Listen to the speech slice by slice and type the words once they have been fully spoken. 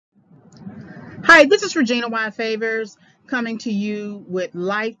Hi, this is Regina Y. Favors coming to you with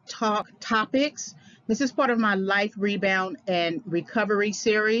Life Talk Topics. This is part of my Life Rebound and Recovery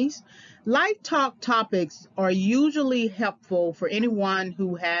series. Life Talk Topics are usually helpful for anyone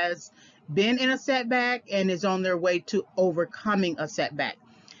who has been in a setback and is on their way to overcoming a setback.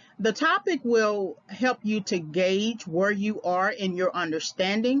 The topic will help you to gauge where you are in your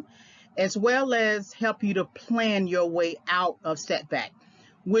understanding, as well as help you to plan your way out of setback,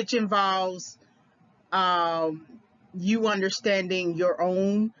 which involves um, you understanding your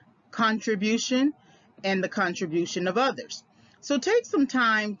own contribution and the contribution of others. So take some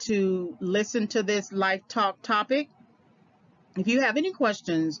time to listen to this Life Talk topic. If you have any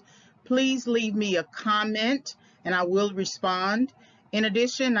questions, please leave me a comment and I will respond. In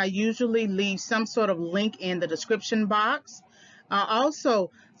addition, I usually leave some sort of link in the description box.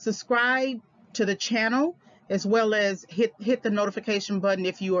 Also, subscribe to the channel as well as hit the notification button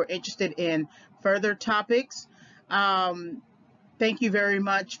if you are interested in further topics. Thank you very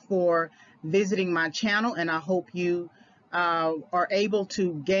much for visiting my channel, and I hope you are able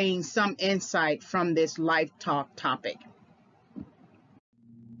to gain some insight from this Life Talk topic.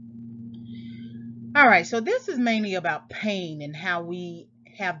 All right, so this is mainly about pain and how we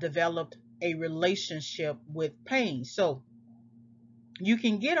have developed a relationship with pain. So you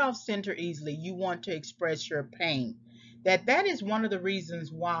can get off center easily. You want to express your pain. That is one of the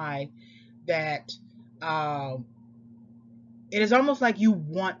reasons why that uh, it is almost like you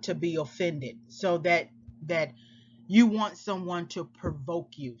want to be offended, so that you want someone to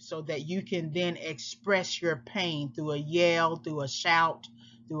provoke you so that you can then express your pain through a yell, through a shout,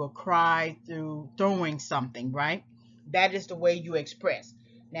 through a cry, through throwing something, right? That is the way you express.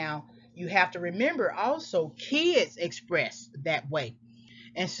 Now, you have to remember also kids express that way.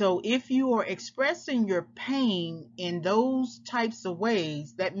 And so if you are expressing your pain in those types of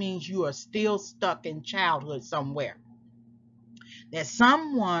ways, that means you are still stuck in childhood somewhere. That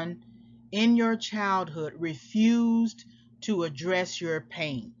someone in your childhood refused to address your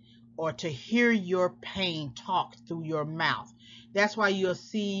pain or to hear your pain talked through your mouth. That's why you'll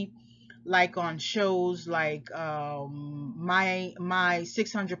see, like on shows like my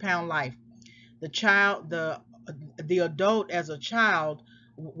 600-pound life, the adult as a child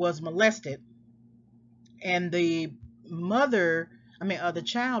was molested, and the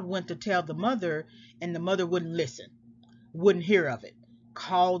child went to tell the mother, and the mother wouldn't listen, wouldn't hear of it,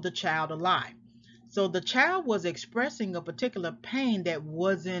 called the child a lie. So the child was expressing a particular pain that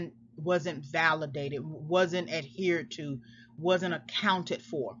wasn't validated, wasn't adhered to, wasn't accounted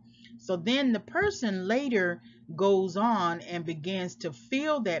for. So then the person later goes on and begins to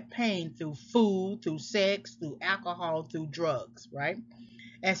feel that pain through food, through sex, through alcohol, through drugs, right?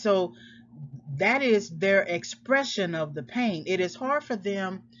 And so that is their expression of the pain. It is hard for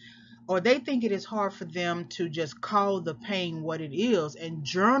them, or they think it is hard for them, to just call the pain what it is and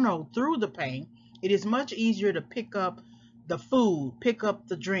journal through the pain. It is much easier to pick up the food, pick up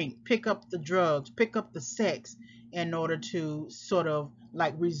the drink, pick up the drugs, pick up the sex in order to sort of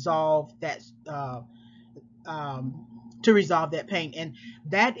like resolve that to resolve that pain. And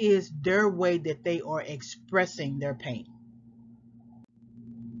that is their way that they are expressing their pain.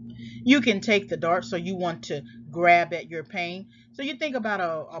 You can take the dart, so you want to grab at your pain. So you think about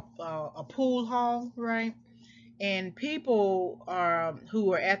a pool hall, right? And people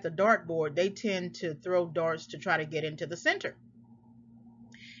who are at the dartboard, they tend to throw darts to try to get into the center.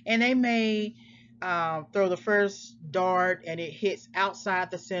 And they may throw the first dart and it hits outside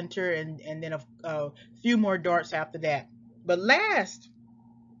the center, and then a few more darts after that. But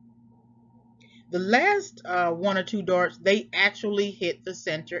the last one or two darts, they actually hit the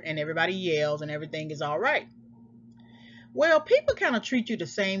center and everybody yells and everything is all right. Well, people kind of treat you the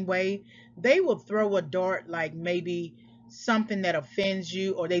same way. They will throw a dart like maybe something that offends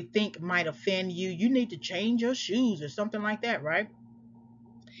you or they think might offend you. You need to change your shoes or something like that, right?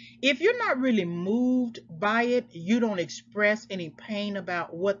 If you're not really moved by it, you don't express any pain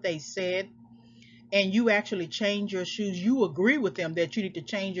about what they said, and you actually change your shoes, you agree with them that you need to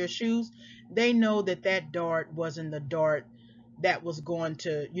change your shoes, they know that that dart wasn't the dart that was going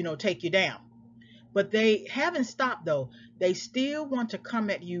to, take you down. But they haven't stopped though. They still want to come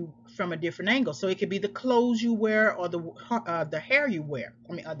at you from a different angle. So it could be the clothes you wear or the hair you wear.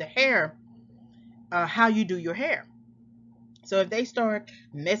 The hair, how you do your hair. So if they start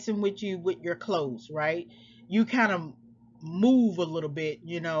messing with you with your clothes, right? You kind of move a little bit,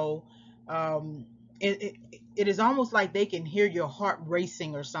 Um, it, it it is almost like they can hear your heart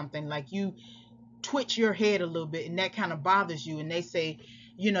racing or something. Like you twitch your head a little bit, and that kind of bothers you. And they say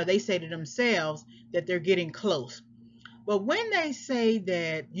to themselves that they're getting close. But when they say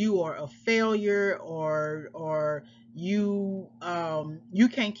that you are a failure, or you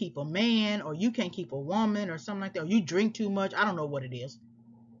can't keep a man, or you can't keep a woman, or something like that, or you drink too much, I don't know what it is,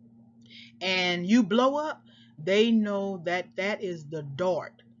 and you blow up, they know that that is the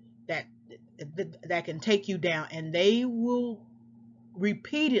dart that that can take you down, and they will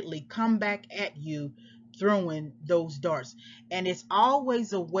repeatedly come back at you throwing those darts. And it's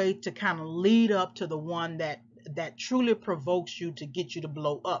always a way to kind of lead up to the one that truly provokes you to get you to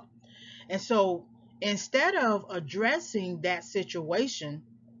blow up. And so instead of addressing that situation,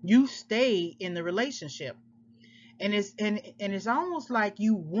 you stay in the relationship. And it's almost like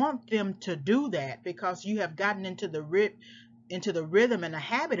you want them to do that because you have gotten into the rhythm and the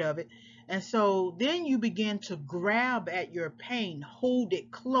habit of it. And so then you begin to grab at your pain, hold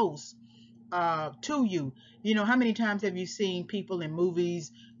it close to you. You know, how many times have you seen people in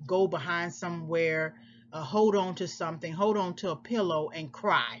movies go behind somewhere, hold on to something, hold on to a pillow and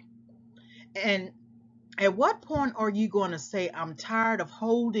cry? And at what point are you going to say, I'm tired of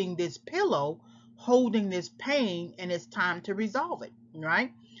holding this pillow, holding this pain, and it's time to resolve it,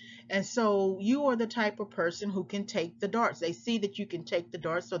 right? And so you are the type of person who can take the darts. They see that you can take the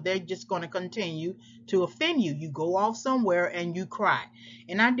darts, so they're just going to continue to offend you. You go off somewhere and you cry.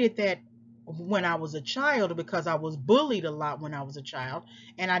 And I did that when I was a child because I was bullied a lot when I was a child,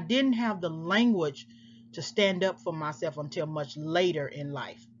 and I didn't have the language to stand up for myself until much later in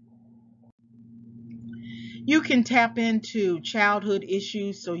life. You can tap into childhood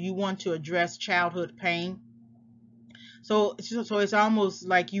issues, so you want to address childhood pain. So it's almost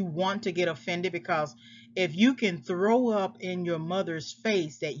like you want to get offended because if you can throw up in your mother's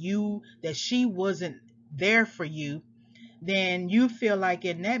face that she wasn't there for you, then you feel like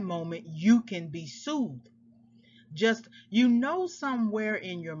in that moment you can be soothed. Just, somewhere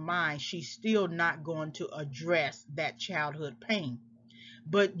in your mind she's still not going to address that childhood pain,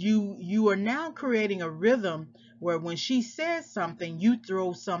 but you are now creating a rhythm where when she says something, you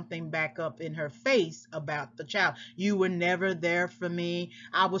throw something back up in her face about the child. You were never there for me.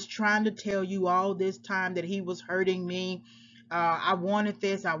 I was trying to tell you all this time that he was hurting me. I wanted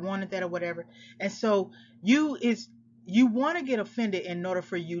this, I wanted that, or whatever. And so you want to get offended in order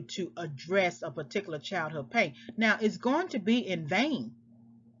for you to address a particular childhood pain. Now it's going to be in vain.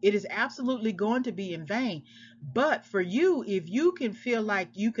 It is absolutely going to be in vain. But for you, if you can feel like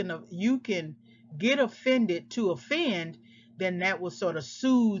you can get offended to offend, then that will sort of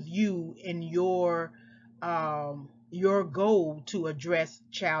soothe you in your goal to address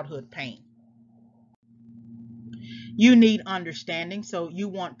childhood pain. You need understanding, so you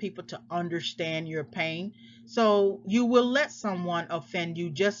want people to understand your pain. So you will let someone offend you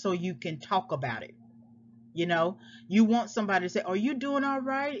just so you can talk about it. You know, you want somebody to say, are you doing all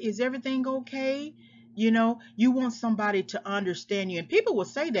right? Is everything okay? You want somebody to understand you. And people will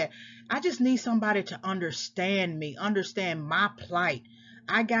say that. I just need somebody to understand me, understand my plight.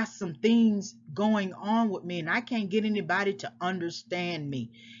 I got some things going on with me and I can't get anybody to understand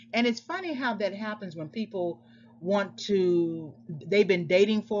me. And it's funny how that happens when people they've been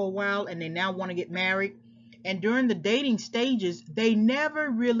dating for a while and they now want to get married. And during the dating stages, they never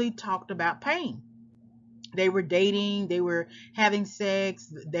really talked about pain. They were dating, they were having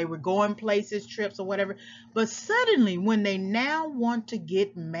sex, they were going places, trips, or whatever. But suddenly, when they now want to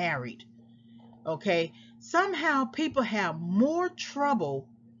get married, okay, somehow people have more trouble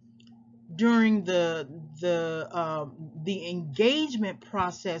during the engagement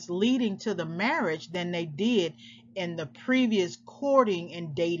process leading to the marriage than they did in the previous courting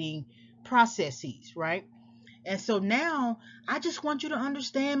and dating processes, right? And so now I just want you to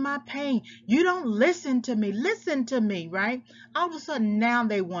understand my pain. You don't listen to me. Listen to me, right? All of a sudden now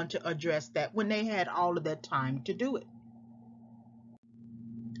they want to address that when they had all of that time to do it.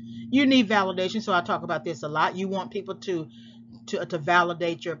 You need validation, so I talk about this a lot. You want people to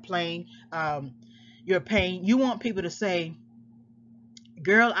validate your pain. You want people to say,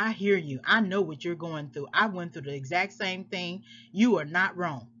 "Girl, I hear you. I know what you're going through. I went through the exact same thing. You are not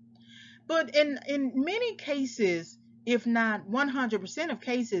wrong." But in many cases, if not 100% of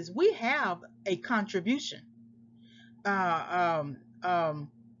cases, we have a contribution. Uh,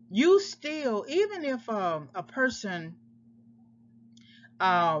 you still, even if a person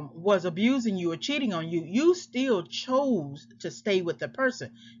was abusing you or cheating on you, you still chose to stay with the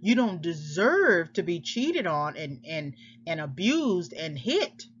person. You don't deserve to be cheated on and abused and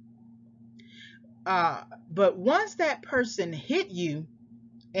hit. But once that person hit you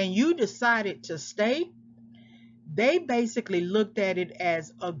and you decided to stay, they basically looked at it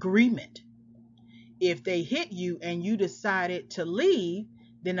as agreement. If they hit you and you decided to leave,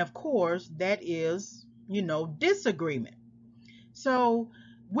 then of course that is, disagreement. So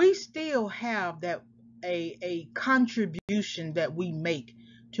we still have that a contribution that we make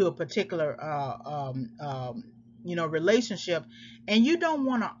to a particular relationship, and you don't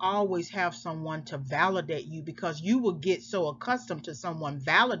want to always have someone to validate you, because you will get so accustomed to someone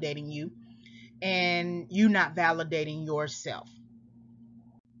validating you and you not validating yourself.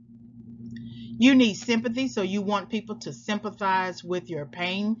 You need sympathy, so you want people to sympathize with your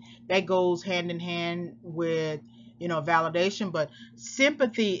pain. That goes hand in hand with, validation. But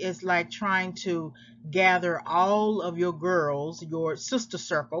sympathy is like trying to gather all of your girls, your sister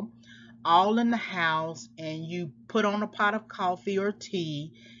circle, all in the house, and you put on a pot of coffee or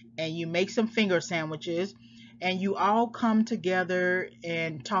tea, and you make some finger sandwiches, and you all come together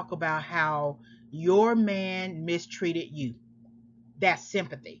and talk about how your man mistreated you. That's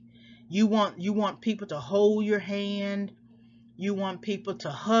sympathy. You want people to hold your hand. You want people to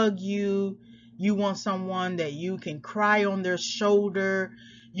hug you. You want someone that you can cry on their shoulder.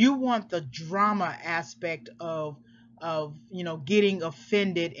 You want the drama aspect of getting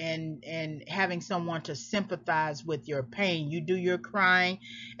offended and having someone to sympathize with your pain. You do your crying,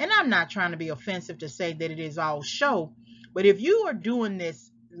 and I'm not trying to be offensive to say that it is all show, but if you are doing this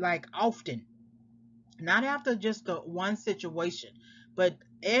like often, not after just the one situation, but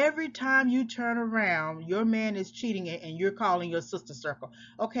every time you turn around, your man is cheating and you're calling your sister circle.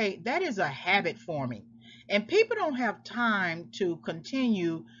 Okay, that is a habit forming. And people don't have time to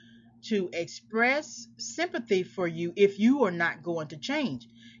continue to express sympathy for you if you are not going to change.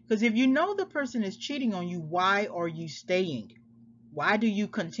 Because if you know the person is cheating on you, why are you staying? Why do you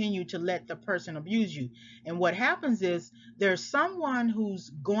continue to let the person abuse you? And what happens is there's someone who's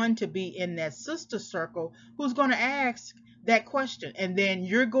going to be in that sister circle who's going to ask that question. And then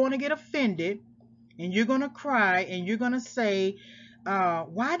you're going to get offended and you're going to cry and you're going to say,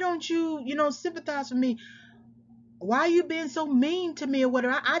 why don't you, sympathize with me? Why are you being so mean to me or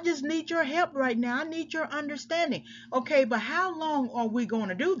whatever? I just need your help right now. I need your understanding. Okay, but how long are we going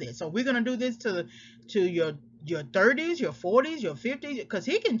to do this? Are we going to do this to your 30s, your 40s, your 50s? Because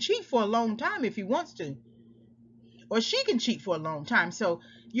he can cheat for a long time if he wants to, or she can cheat for a long time. So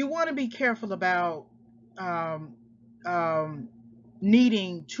you want to be careful about um, um,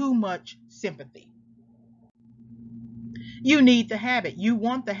 needing too much sympathy. You need the habit. You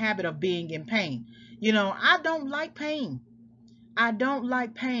want the habit of being in pain. I don't like pain. I don't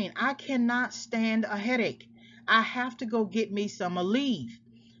like pain. I cannot stand a headache. I have to go get me some Aleve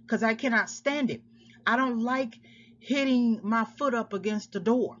because I cannot stand it. I don't like hitting my foot up against the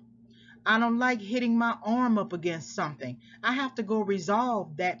door. I don't like hitting my arm up against something. I have to go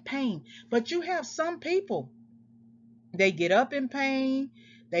resolve that pain. But you have some people, they get up in pain,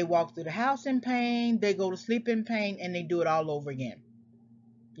 they walk through the house in pain, they go to sleep in pain, and they do it all over again.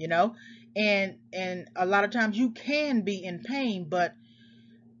 You know? And a lot of times you can be in pain, but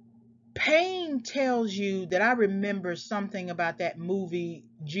pain tells you that. I remember something about that movie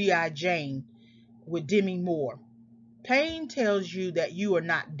G.I. Jane with Demi Moore. Pain tells you that you are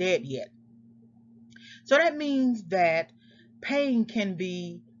not dead yet. So that means that pain can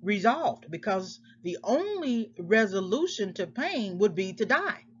be resolved, because the only resolution to pain would be to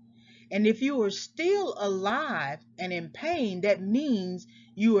die. And if you are still alive and in pain, that means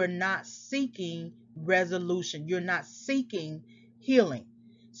you are not seeking resolution. You're not seeking healing.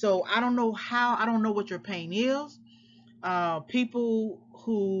 So I don't know what your pain is. People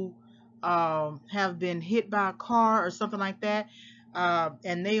who have been hit by a car or something like that,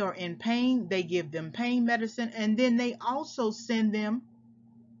 and they are in pain, they give them pain medicine, and then they also send them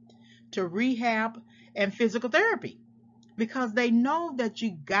to rehab and physical therapy, because they know that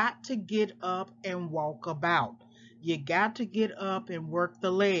you got to get up and walk about. You got to get up and work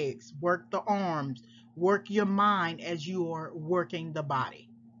the legs, work the arms, work your mind as you are working the body.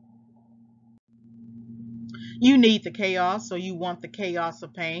 You need the chaos, so you want the chaos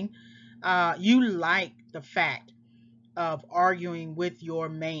of pain. You like the fact of arguing with your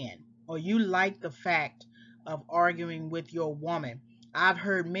man, or you like the fact of arguing with your woman. I've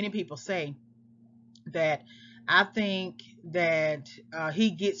heard many people say that I think that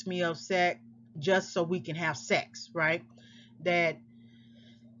he gets me upset just so we can have sex, right? That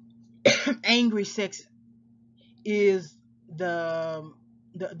angry sex is the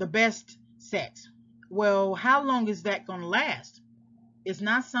best sex. Well, how long is that going to last? It's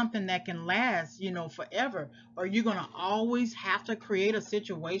not something that can last, forever. Or you're going to always have to create a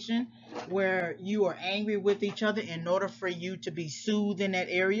situation where you are angry with each other in order for you to be soothed in that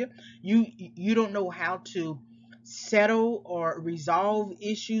area. You don't know how to settle or resolve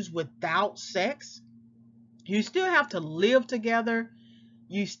issues without sex. You still have to live together.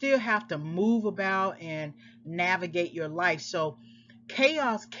 you still have to move about and navigate your life. So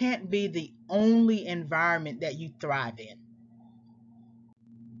chaos can't be the only environment that you thrive in.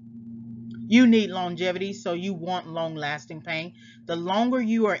 You need longevity, so you want long lasting pain. The longer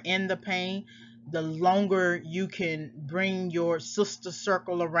you are in the pain, the longer you can bring your sister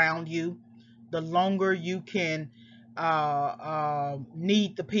circle around you, the longer you can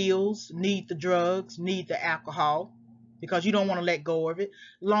need the pills, need the drugs, need the alcohol, because you don't want to let go of it.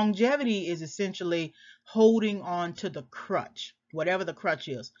 Longevity is essentially holding on to the crutch, whatever the crutch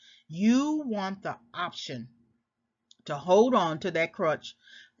is. You want the option to hold on to that crutch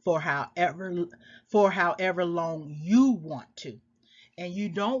for however long you want to, and you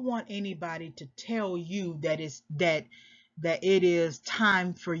don't want anybody to tell you that it is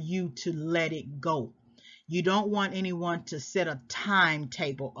time for you to let it go. You don't want anyone to set a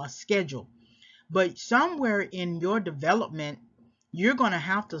timetable or schedule, but somewhere in your development you're going to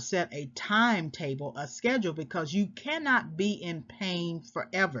have to set a timetable, a schedule, because you cannot be in pain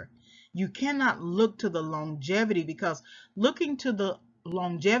forever. You cannot look to the longevity, because looking to the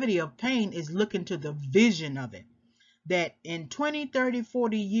longevity of pain is looking to the vision of it. That in 20, 30,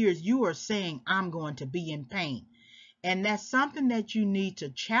 40 years, you are saying, I'm going to be in pain. And that's something that you need to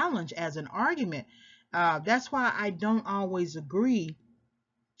challenge as an argument. That's why I don't always agree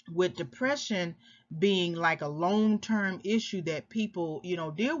with depression being like a long-term issue that people,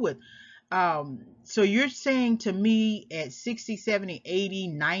 deal with. So you're saying to me at 60, 70, 80,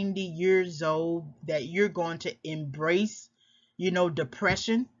 90 years old that you're going to embrace,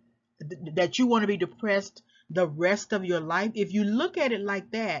 depression, that you want to be depressed the rest of your life? If you look at it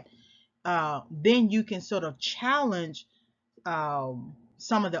like that, then you can sort of challenge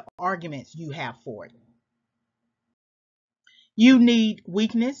some of the arguments you have for it. You need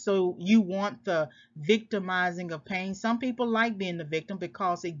weakness, so you want the victimizing of pain. Some people like being the victim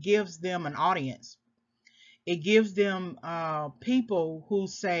because it gives them an audience. It gives them people who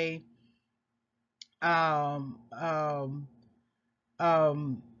say, um, um,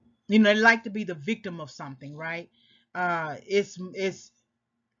 um, they like to be the victim of something, right? It's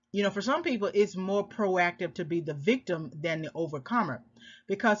for some people, it's more proactive to be the victim than the overcomer.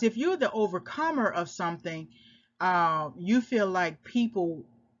 Because if you're the overcomer of something, you feel like people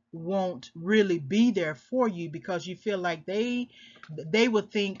won't really be there for you, because you feel like they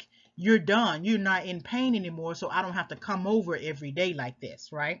would think you're done, you're not in pain anymore, so I don't have to come over every day like this,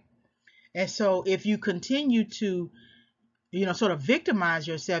 right? And so if you continue to sort of victimize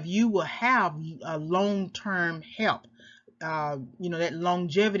yourself, you will have a long-term help, that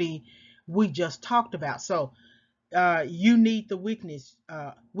longevity we just talked about. So you need the weakness.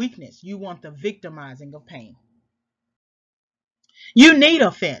 You want the victimizing of pain. You need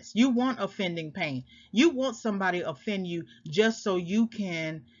offense. You want offending pain. You want somebody to offend you just so you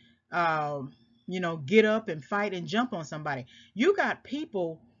can, get up and fight and jump on somebody. You got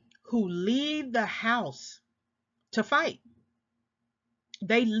people who leave the house to fight.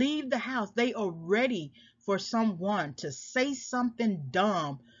 They leave the house. They are ready for someone to say something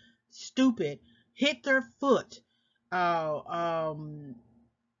dumb, stupid, hit their foot, uh, um,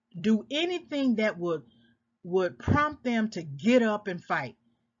 do anything that would prompt them to get up and fight.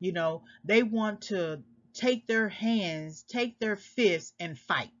 They want to take their hands, take their fists and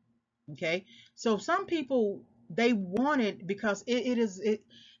fight. Okay. So some people, they want it because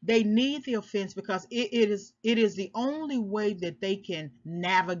they need the offense, because it is the only way that they can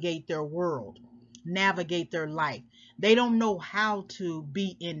navigate their world, navigate their life. They don't know how to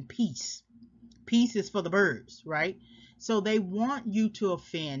be in peace. Peace is for the birds, right? So they want you to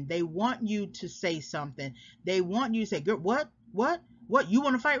offend. They want you to say something. They want you to say, "Girl, what? You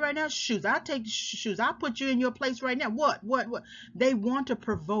want to fight right now? Shoes, I'll take the shoes. I'll put you in your place right now. What? They want to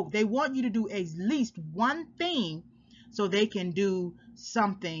provoke. They want you to do at least one thing so they can do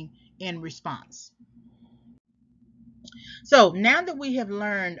something in response. So now that we have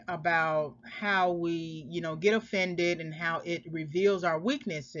learned about how we, get offended and how it reveals our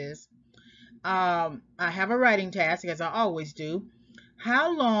weaknesses, I have a writing task, as I always do.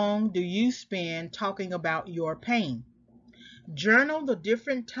 How long do you spend talking about your pain? Journal the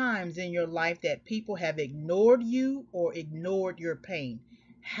different times in your life that people have ignored you or ignored your pain.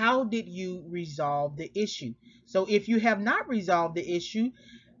 How did you resolve the issue? So if you have not resolved the issue,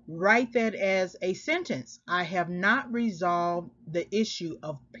 write that as a sentence. I have not resolved the issue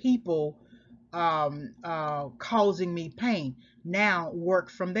of people causing me pain. Now work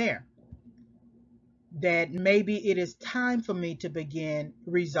from there. That maybe it is time for me to begin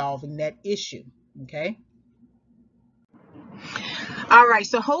resolving that issue. Okay. All right,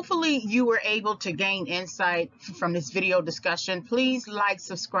 so hopefully you were able to gain insight from this video discussion. Please like,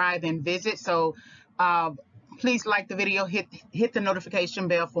 subscribe, and visit. So uh, please like the video, hit the notification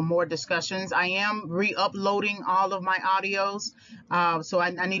bell for more discussions. I am re-uploading all of my audios, so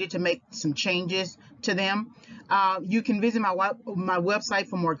I needed to make some changes to them. You can visit my website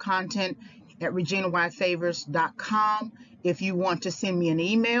for more content at reginayfavors.com. If you want to send me an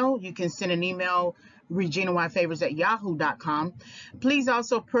email, you can send an email reginayfavors@yahoo.com. Please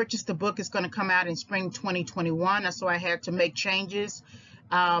also purchase the book. It's going to come out in spring 2021. So I had to make changes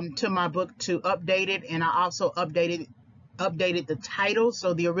to my book to update it, and I also updated the title.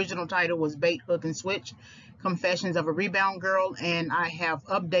 So the original title was Bait, Hook, and Switch, Confessions of a Rebound Girl, and I have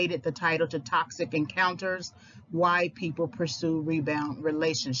updated the title to Toxic Encounters, Why People Pursue Rebound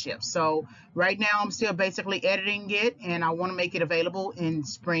Relationships. So right now I'm still basically editing it, and I want to make it available in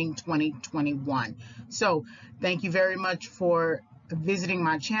spring 2021. So thank you very much for visiting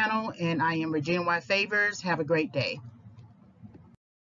my channel, and I am Regina Y. Favors. Have a great day.